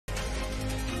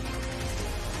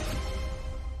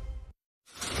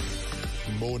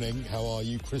morning. How are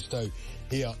you? Christo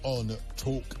here on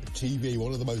Talk TV.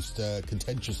 One of the most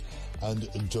contentious and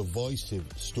divisive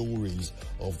stories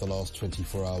of the last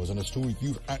 24 hours, and a story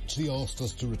you've actually asked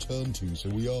us to return to, so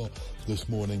we are this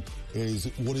morning,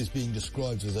 is what is being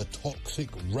described as a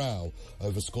toxic row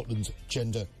over Scotland's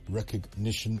gender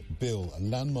recognition bill, a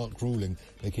landmark ruling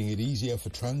making it easier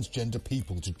for transgender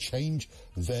people to change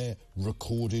their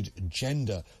recorded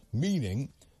gender,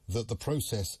 meaning that the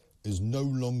process is no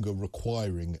longer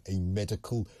requiring a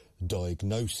medical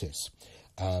diagnosis.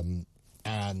 And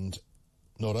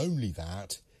not only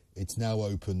that, it's now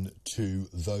open to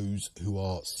those who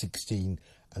are 16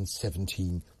 and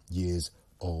 17 years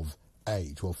of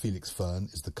age. Well, Felix Fern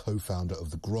is the co-founder of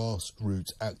the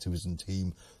grassroots activism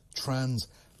team Trans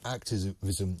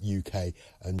Activism UK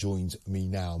and joins me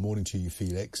now. Morning to you,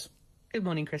 Felix. Good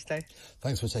morning, Christo.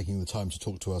 Thanks for taking the time to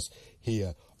talk to us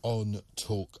here on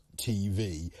Talk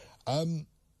TV.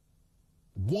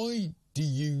 Why do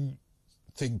you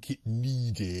think it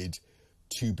needed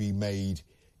to be made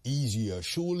easier?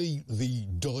 Surely the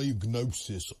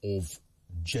diagnosis of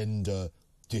gender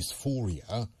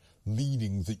dysphoria,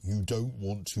 meaning that you don't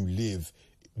want to live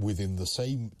within the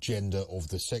same gender of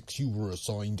the sex you were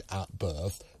assigned at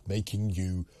birth, making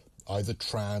you either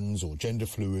trans or gender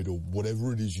fluid or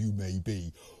whatever it is you may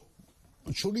be,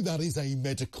 surely that is a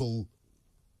medical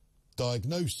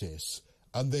diagnosis,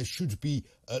 and there should be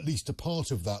at least a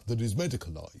part of that that is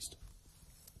medicalised.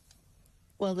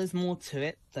 Well, there's more to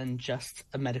it than just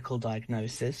a medical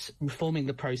diagnosis. Reforming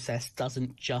the process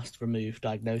doesn't just remove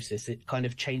diagnosis. It kind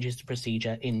of changes the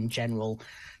procedure in general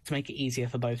to make it easier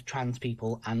for both trans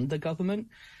people and the government.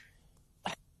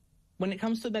 When it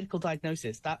comes to a medical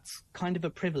diagnosis, that's kind of a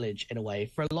privilege in a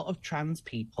way. For a lot of trans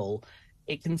people,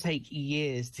 it can take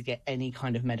years to get any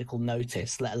kind of medical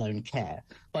notice, let alone care,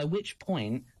 by which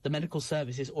point the medical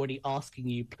service is already asking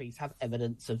you, please have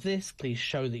evidence of this, please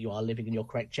show that you are living in your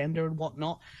correct gender and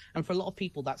whatnot. And for a lot of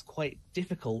people, that's quite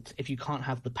difficult if you can't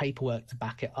have the paperwork to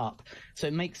back it up. So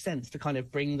it makes sense to kind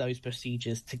of bring those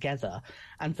procedures together.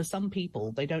 And for some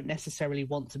people, they don't necessarily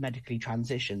want to medically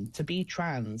transition. To be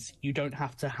trans, you don't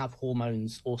have to have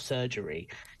hormones or surgery.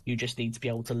 You just need to be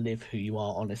able to live who you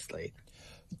are honestly.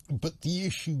 But the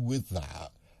issue with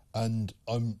that, and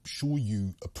I'm sure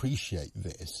you appreciate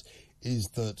this, is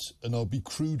that, and I'll be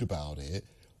crude about it,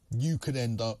 you could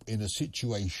end up in a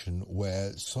situation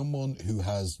where someone who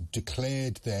has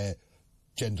declared their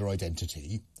gender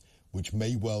identity, which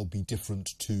may well be different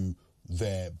to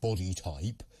their body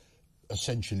type,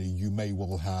 essentially you may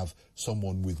well have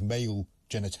someone with male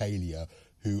genitalia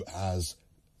who has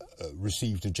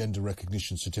received a gender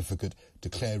recognition certificate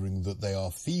declaring that they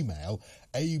are female,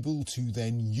 able to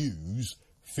then use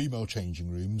female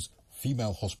changing rooms,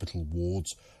 female hospital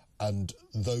wards, and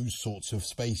those sorts of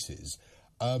spaces.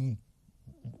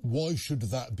 Why should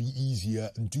that be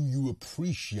easier? And do you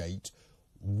appreciate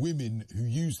women who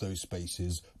use those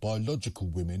spaces, biological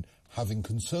women, having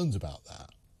concerns about that?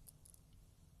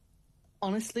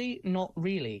 Honestly, not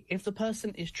really. If the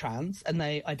person is trans and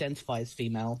they identify as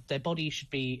female, their body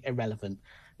should be irrelevant.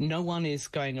 No one is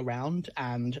going around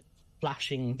and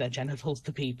flashing their genitals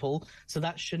to people, so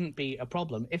that shouldn't be a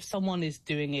problem. If someone is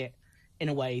doing it in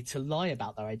a way to lie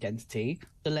about their identity,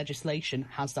 the legislation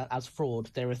has that as fraud.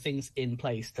 There are things in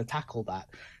place to tackle that.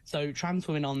 So trans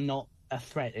women are not a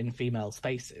threat in female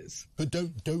spaces. But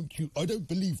don't you? I don't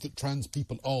believe that trans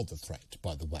people are the threat,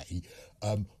 by the way.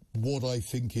 What I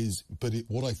think is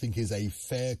a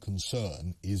fair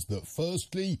concern is that,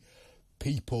 firstly,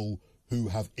 people who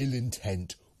have ill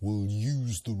intent will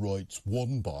use the rights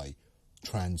won by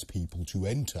trans people to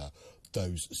enter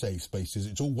those safe spaces.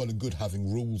 It's all well and good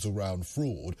having rules around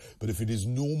fraud, but if it is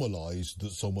normalised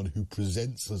that someone who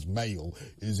presents as male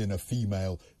is in a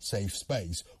female safe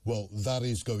space, well, that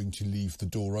is going to leave the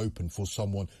door open for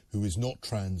someone who is not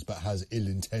trans but has ill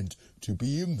intent to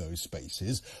be in those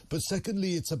spaces. But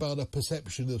secondly, it's about a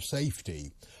perception of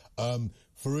safety.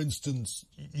 For instance,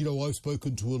 you know, I've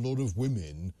spoken to a lot of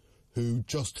women who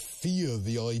just fear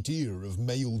the idea of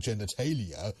male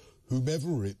genitalia,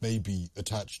 whomever it may be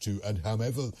attached to and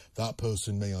however that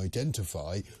person may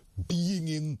identify, being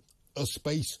in a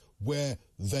space where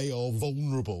they are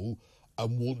vulnerable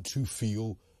and want to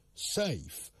feel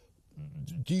safe.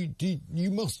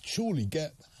 You must surely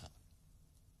get that.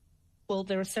 Well,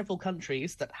 there are several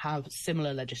countries that have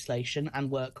similar legislation and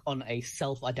work on a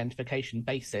self-identification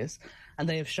basis, and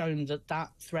they have shown that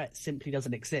that threat simply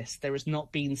doesn't exist. There has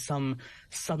not been some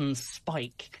sudden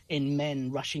spike in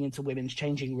men rushing into women's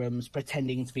changing rooms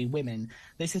pretending to be women.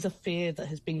 This is a fear that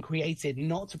has been created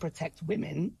not to protect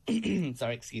women,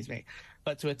 sorry, excuse me,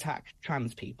 but to attack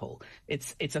trans people.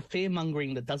 It's a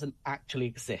fear-mongering that doesn't actually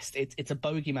exist. It's a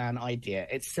bogeyman idea.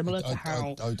 It's similar to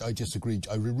how... I disagree.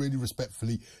 I really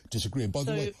respectfully disagree. And by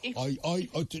the way,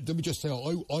 let me just say,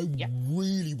 I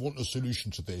really want a solution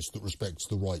to this that respects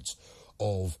the rights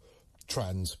of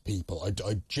trans people.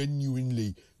 I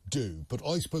genuinely do. But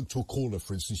I spoke to a caller,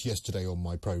 for instance, yesterday on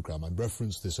my programme. I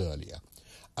referenced this earlier.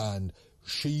 And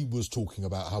she was talking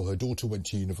about how her daughter went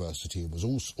to university and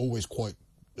was always quite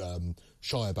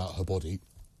shy about her body,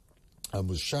 and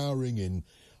was showering in,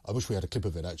 I wish we had a clip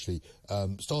of it actually,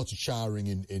 started showering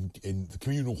in the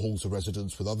communal halls of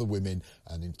residence with other women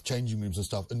and in changing rooms and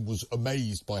stuff, and was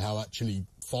amazed by how actually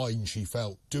fine she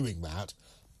felt doing that,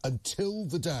 until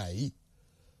the day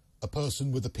a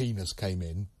person with a penis came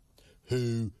in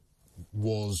who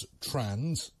was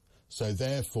trans, so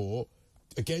therefore,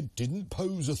 again, didn't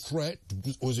pose a threat,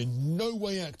 was in no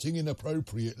way acting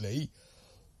inappropriately,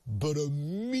 but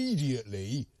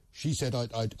immediately she said,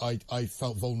 I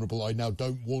felt vulnerable. I now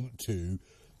don't want to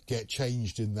get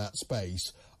changed in that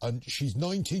space. And she's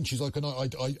 19. She's like,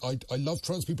 I love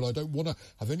trans people. I don't want to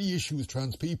have any issue with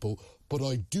trans people, but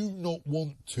I do not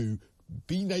want to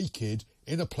be naked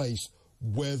in a place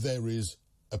where there is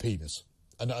a penis.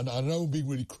 And I know I'm being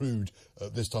really crude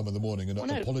this time of the morning, and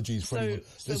apologies for anyone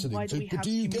listening. Why do we have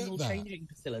communal get that? Changing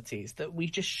facilities? That we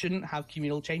just shouldn't have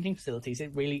communal changing facilities.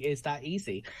 It really is that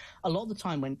easy. A lot of the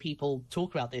time when people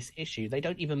talk about this issue, they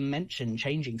don't even mention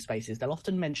changing spaces. They'll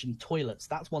often mention toilets.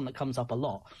 That's one that comes up a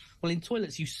lot. Well, in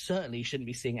toilets, you certainly shouldn't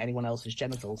be seeing anyone else's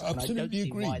genitals. Absolutely, and I don't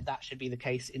agree. see why that should be the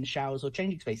case in showers or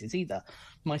changing spaces either.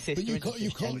 My sister is a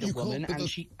cisgender woman, and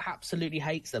she absolutely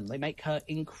hates them. They make her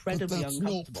incredibly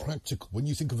uncomfortable. That's not practical. When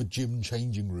you think of a gym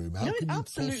changing room, how can you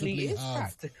absolutely possibly is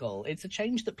practical. It's a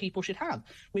change that people should have.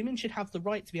 Women should have the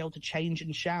right to be able to change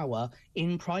and shower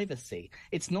in privacy.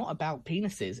 It's not about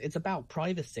penises. It's about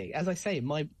privacy. As I say,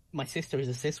 my sister is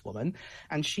a cis woman,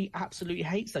 and she absolutely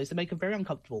hates those. They make her very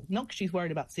uncomfortable. Not because she's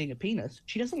worried about seeing a penis.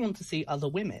 She doesn't want to see other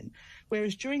women.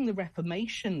 Whereas during the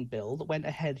reformation bill that went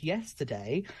ahead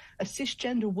yesterday, a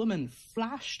cisgender woman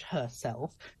flashed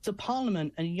herself to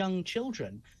Parliament and young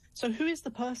children. So who is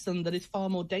the person that is far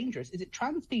more dangerous? Is it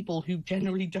trans people who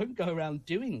generally don't go around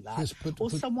doing that? Yes, or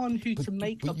someone who, to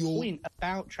make a point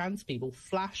about trans people,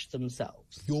 flash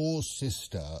themselves? Your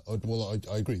sister, well,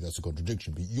 I agree that's a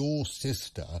contradiction, but your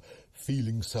sister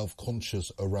feeling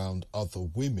self-conscious around other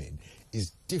women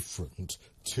is different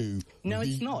to... No,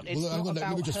 it's not. It's not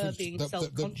about her being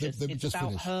self-conscious. It's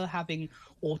about her having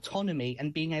autonomy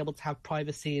and being able to have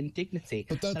privacy and dignity.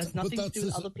 That has nothing to do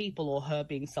with other people or her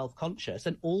being self-conscious,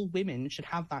 and all women should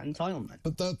have that entitlement.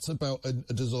 But that's about a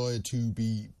desire to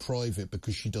be private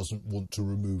because she doesn't want to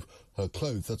remove her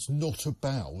clothes. That's not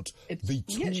about the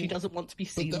tool. Yeah, she doesn't want to be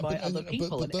seen by other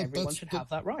people, and everyone should have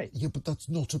that right. Yeah, but that's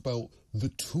not about the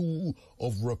tool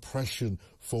of repression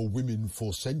for women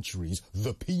for centuries,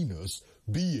 the penis,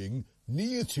 being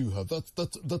near to her.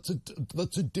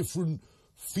 That's a different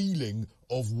feeling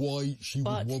of why she would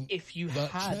want that change. But if you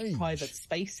had private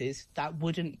spaces, that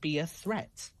wouldn't be a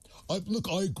threat. Look,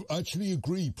 I actually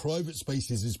agree. Private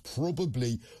spaces is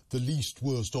probably the least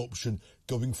worst option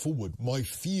going forward. My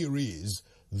fear is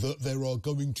that there are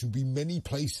going to be many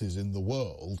places in the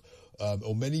world,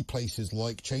 or many places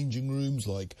like changing rooms,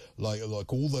 like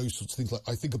all those sorts of things. Like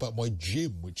I think about my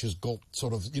gym, which has got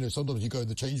sort of, sometimes you go in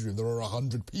the changing room, there are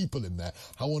 100 people in there.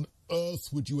 How on earth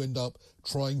would you end up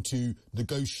trying to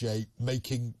negotiate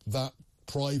making that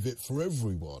private for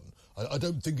everyone? I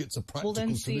don't think it's a practical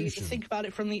solution. Well, then think about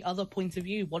it from the other point of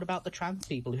view. What about the trans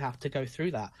people who have to go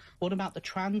through that? What about the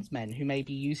trans men who may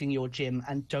be using your gym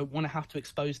and don't want to have to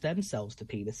expose themselves to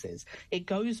penises? It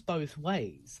goes both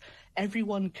ways.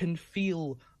 Everyone can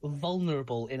feel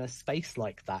vulnerable in a space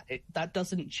like that. That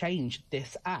doesn't change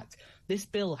this act. This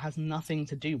bill has nothing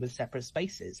to do with separate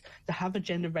spaces. To have a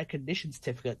gender recognition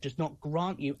certificate does not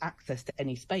grant you access to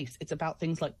any space. It's about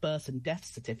things like birth and death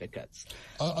certificates.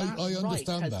 I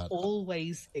understand that. Has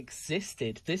always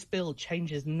existed. This bill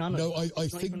changes none of it. No, I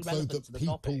think, though,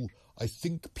 that I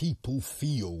think people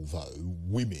feel, though,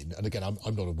 women, and again,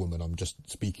 I'm not a woman, I'm just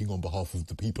speaking on behalf of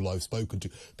the people I've spoken to,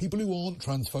 people who aren't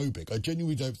transphobic, I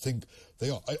genuinely don't think they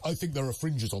are. I think there are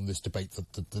fringes on this debate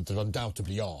that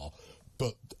undoubtedly are,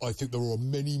 but I think there are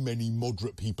many, many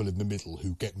moderate people in the middle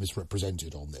who get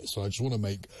misrepresented on this. So I just want to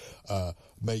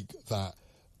make that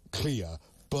clear.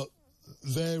 But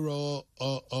there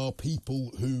are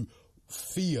people who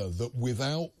fear that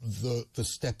without the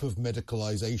step of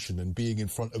medicalisation and being in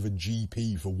front of a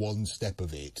GP for one step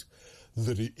of it,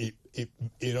 that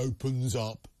it opens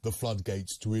up the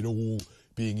floodgates to it all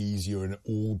being easier and it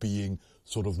all being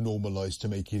sort of normalised to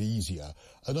make it easier.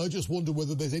 And I just wonder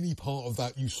whether there's any part of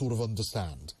that you sort of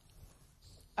understand.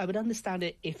 I would understand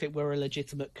it if it were a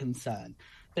legitimate concern.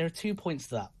 There are 2 points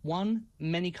to that. One,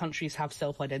 many countries have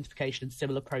self-identification and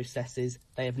similar processes.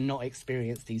 They have not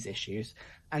experienced these issues.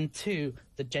 And two,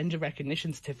 the gender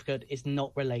recognition certificate is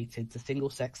not related to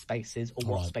single-sex spaces or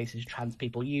what spaces trans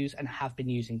people use and have been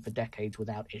using for decades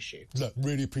without issue. Look,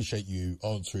 really appreciate you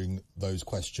answering those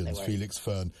questions. Felix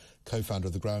Fern, co-founder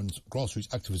of the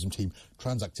grassroots activism team,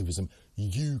 Trans Activism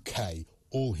UK,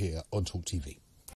 all here on Talk TV.